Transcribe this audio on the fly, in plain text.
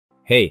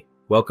Hey,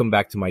 welcome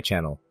back to my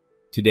channel.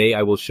 Today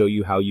I will show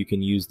you how you can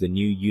use the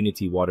new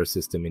Unity water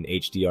system in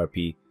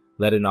HDRP,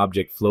 let an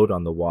object float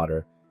on the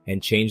water,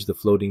 and change the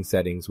floating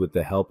settings with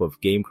the help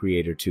of Game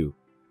Creator 2.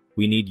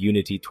 We need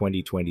Unity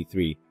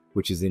 2023,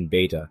 which is in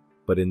beta,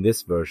 but in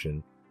this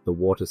version, the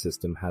water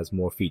system has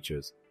more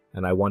features,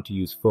 and I want to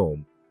use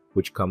foam,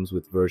 which comes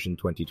with version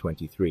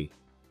 2023.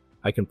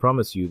 I can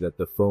promise you that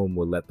the foam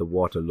will let the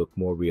water look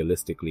more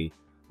realistically,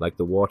 like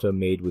the water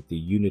made with the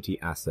Unity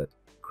asset,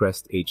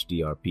 Crest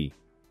HDRP.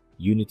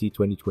 Unity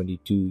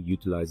 2022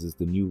 utilizes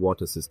the new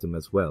water system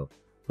as well,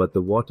 but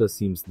the water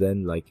seems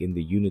then like in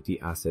the Unity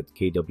asset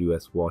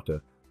KWS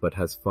water, but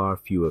has far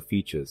fewer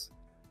features.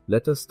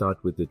 Let us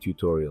start with the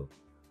tutorial.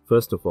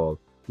 First of all,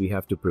 we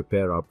have to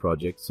prepare our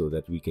project so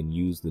that we can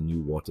use the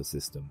new water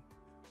system.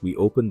 We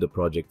open the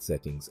project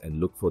settings and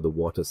look for the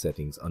water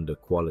settings under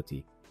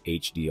Quality,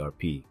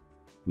 HDRP.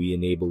 We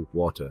enable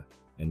water,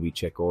 and we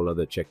check all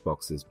other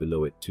checkboxes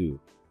below it too.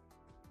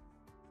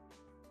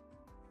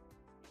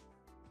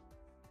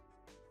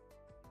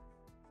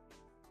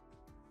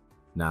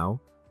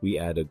 Now, we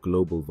add a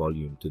global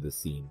volume to the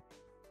scene,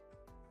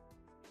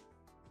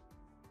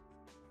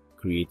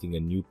 creating a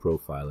new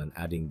profile and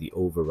adding the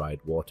override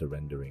water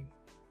rendering.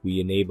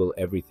 We enable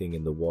everything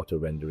in the water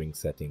rendering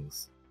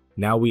settings.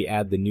 Now we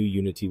add the new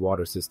Unity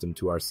water system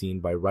to our scene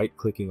by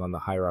right-clicking on the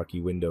hierarchy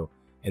window,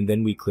 and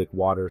then we click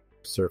Water,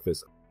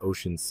 Surface,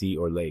 Ocean, Sea,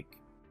 or Lake.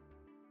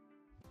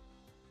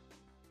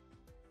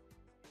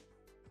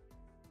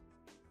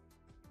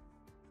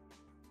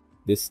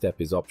 This step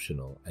is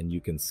optional, and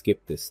you can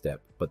skip this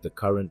step, but the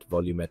current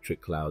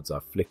volumetric clouds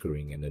are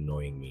flickering and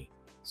annoying me,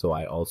 so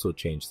I also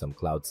changed some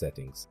cloud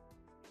settings.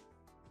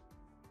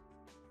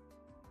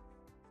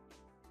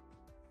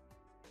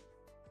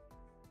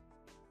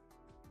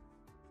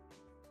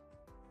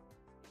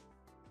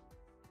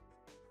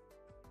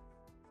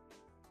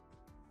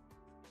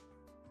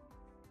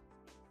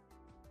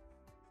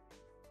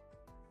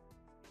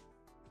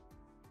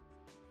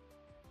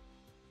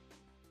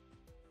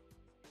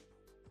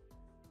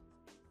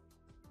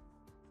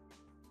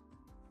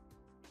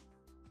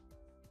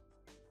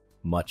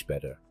 Much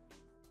better.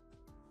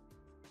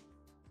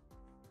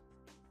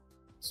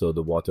 So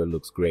the water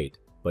looks great,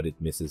 but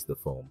it misses the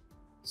foam.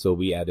 So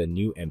we add a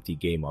new empty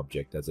game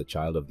object as a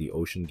child of the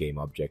ocean game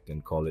object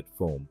and call it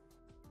foam.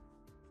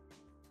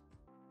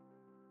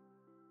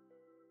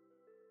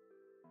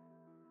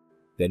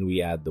 Then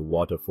we add the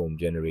water foam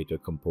generator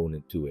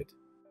component to it.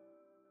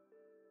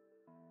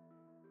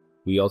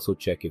 We also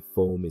check if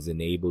foam is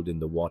enabled in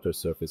the water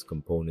surface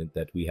component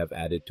that we have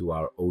added to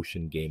our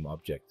ocean game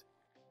object.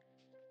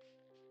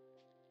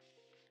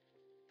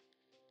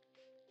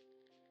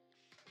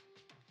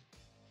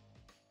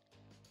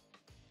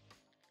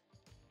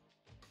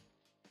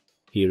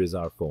 Here is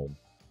our foam.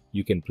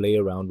 You can play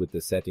around with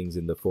the settings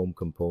in the foam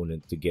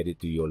component to get it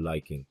to your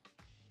liking.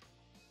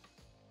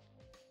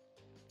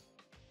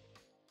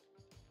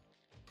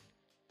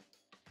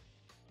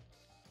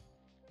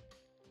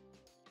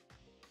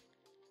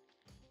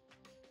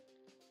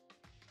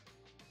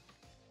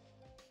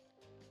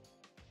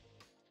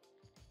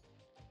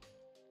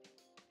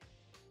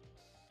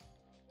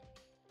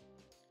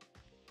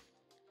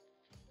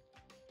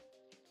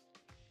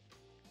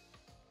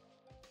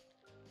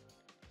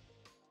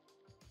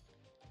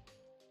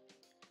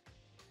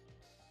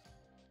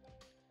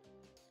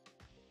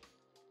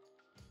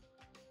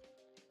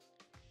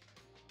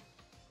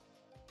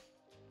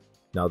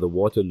 Now the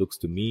water looks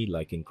to me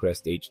like in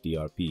Crest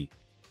HDRP.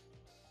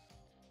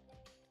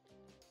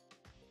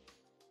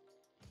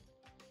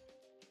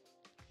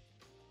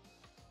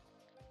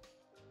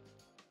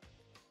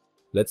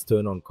 Let's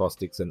turn on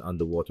caustics and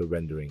underwater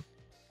rendering.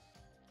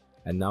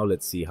 And now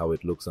let's see how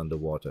it looks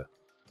underwater.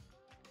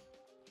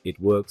 It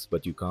works,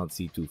 but you can't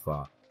see too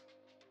far.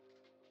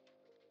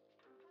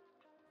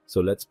 So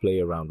let's play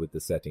around with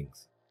the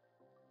settings.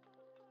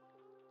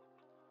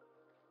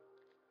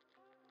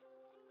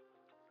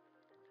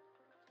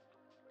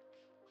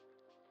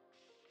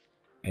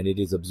 And it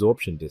is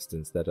absorption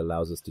distance that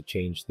allows us to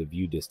change the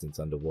view distance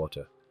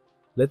underwater.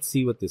 Let's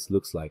see what this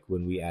looks like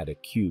when we add a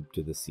cube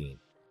to the scene.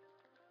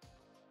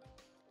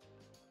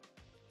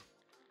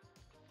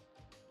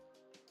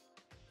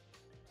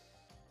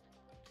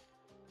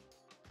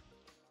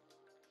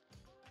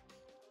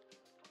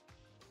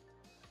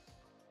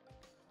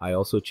 I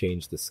also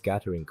changed the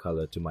scattering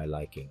color to my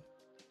liking.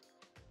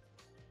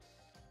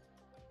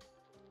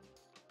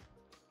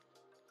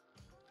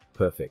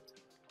 Perfect.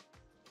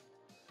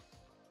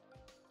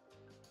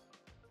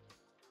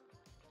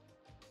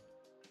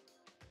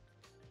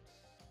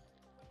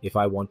 If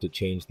I want to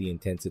change the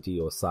intensity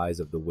or size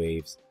of the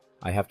waves,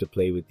 I have to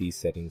play with these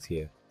settings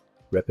here.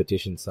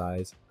 Repetition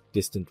size,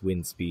 distant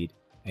wind speed,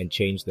 and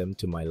change them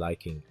to my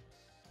liking.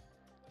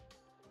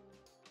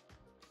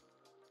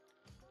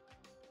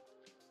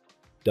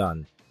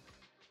 Done.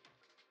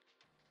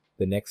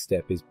 The next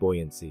step is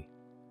buoyancy.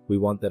 We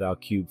want that our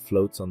cube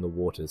floats on the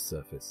water's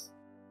surface.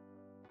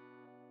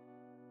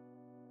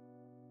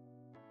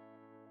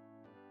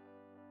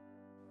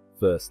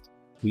 First,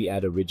 we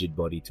add a rigid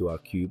body to our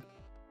cube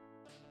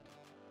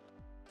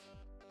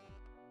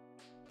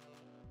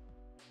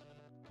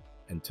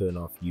and turn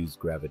off use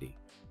gravity.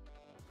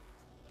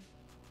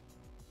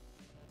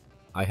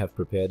 I have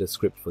prepared a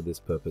script for this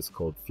purpose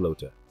called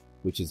Floater,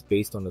 which is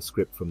based on a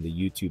script from the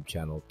YouTube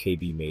channel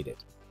KB Made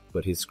It,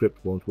 but his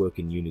script won't work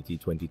in Unity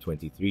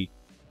 2023,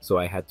 so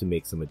I had to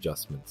make some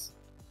adjustments.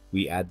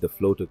 We add the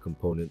floater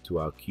component to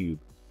our cube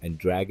and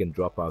drag and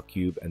drop our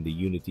cube and the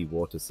Unity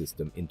water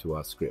system into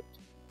our script.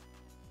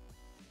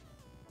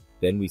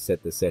 Then we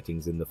set the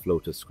settings in the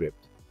floater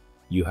script.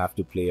 You have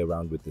to play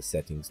around with the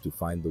settings to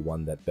find the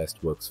one that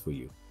best works for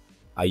you.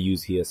 I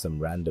use here some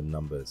random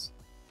numbers.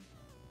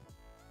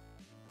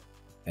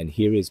 And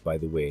here is, by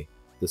the way,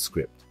 the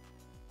script.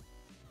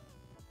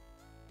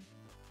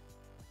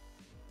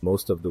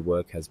 Most of the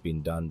work has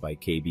been done by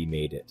KB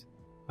Made It.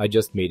 I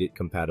just made it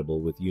compatible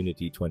with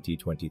Unity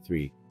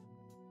 2023.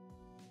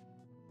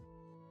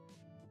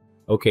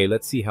 Okay,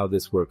 let's see how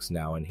this works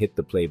now and hit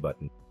the play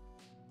button.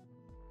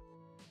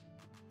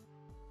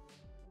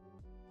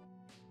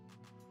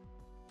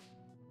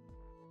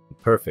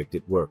 Perfect,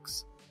 it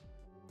works.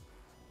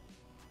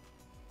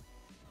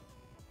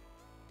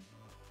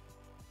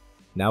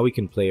 Now we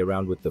can play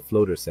around with the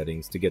floater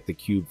settings to get the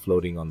cube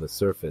floating on the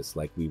surface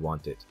like we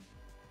want it.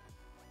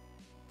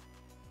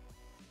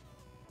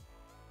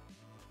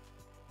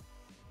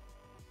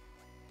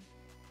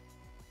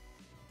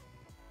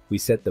 We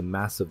set the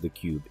mass of the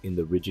cube in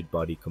the rigid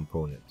body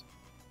component.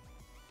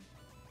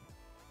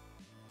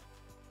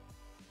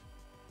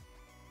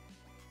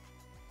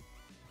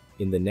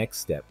 In the next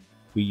step,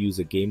 we use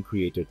a Game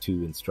Creator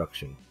 2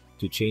 instruction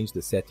to change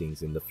the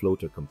settings in the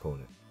floater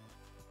component.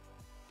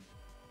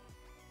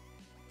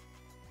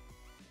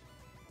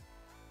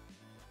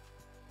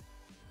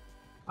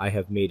 I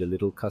have made a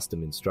little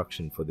custom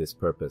instruction for this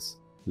purpose.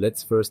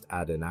 Let's first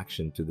add an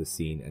action to the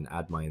scene and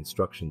add my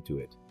instruction to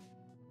it.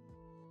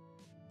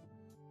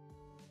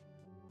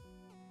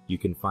 You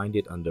can find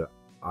it under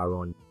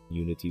our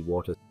Unity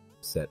Water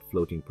Set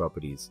Floating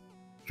Properties.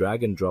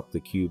 Drag and drop the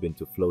cube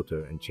into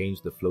Floater and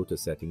change the floater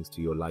settings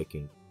to your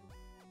liking.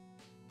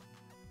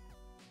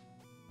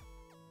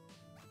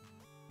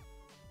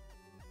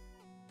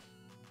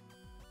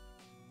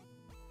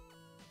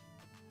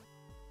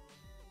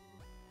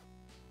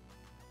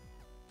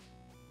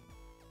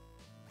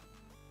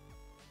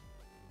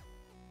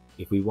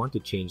 If we want to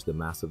change the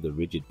mass of the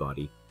rigid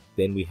body,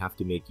 then we have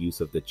to make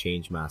use of the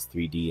Change Mass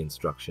 3D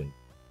instruction,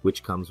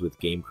 which comes with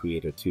Game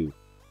Creator 2.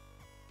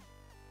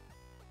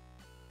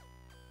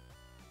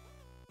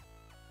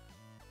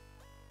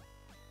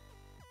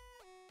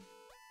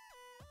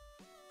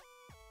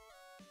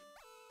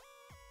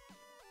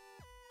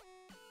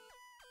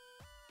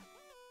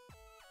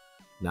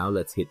 Now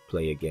let's hit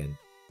play again.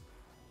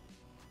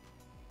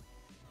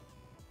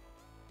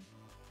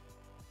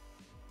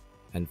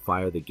 And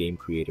fire the Game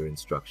Creator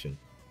instruction.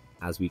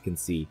 As we can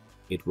see,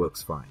 it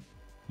works fine.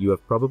 You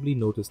have probably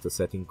noticed a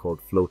setting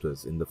called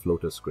floaters in the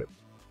floater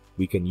script.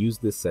 We can use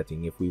this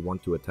setting if we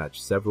want to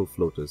attach several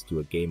floaters to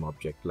a game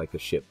object like a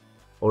ship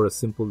or a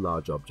simple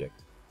large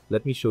object.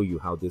 Let me show you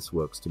how this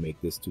works to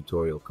make this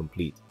tutorial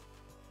complete.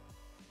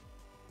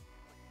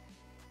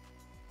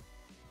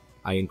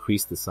 I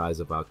increased the size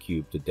of our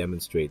cube to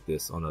demonstrate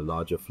this on a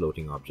larger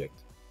floating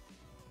object.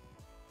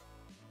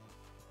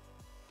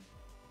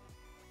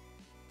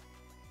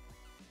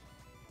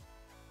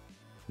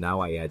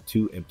 Now I add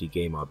two empty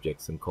game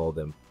objects and call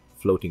them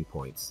floating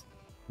points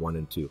 1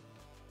 and 2.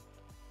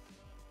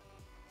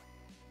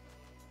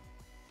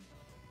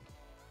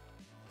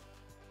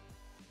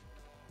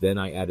 Then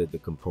I added the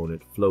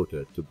component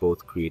floater to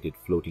both created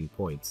floating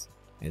points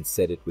and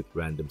set it with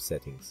random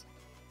settings.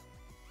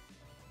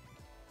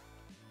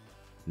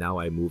 Now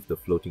I move the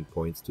floating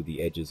points to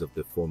the edges of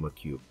the former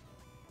cube.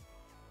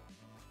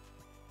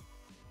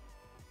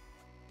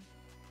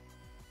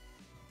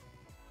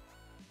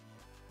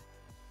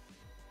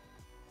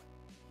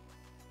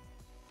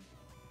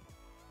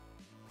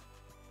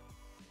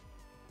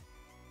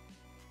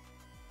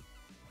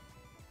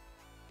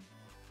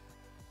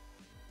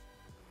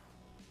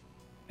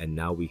 And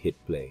now we hit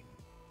play.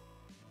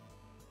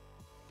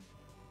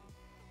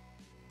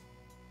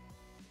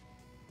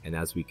 And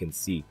as we can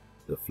see,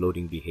 the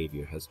floating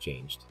behavior has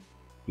changed.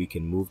 We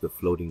can move the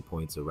floating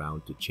points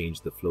around to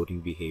change the floating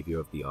behavior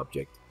of the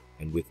object,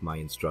 and with my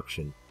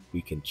instruction,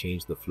 we can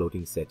change the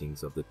floating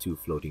settings of the two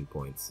floating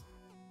points.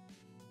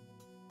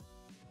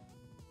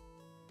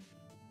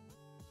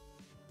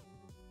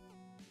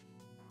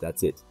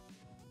 That's it.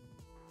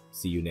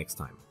 See you next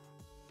time.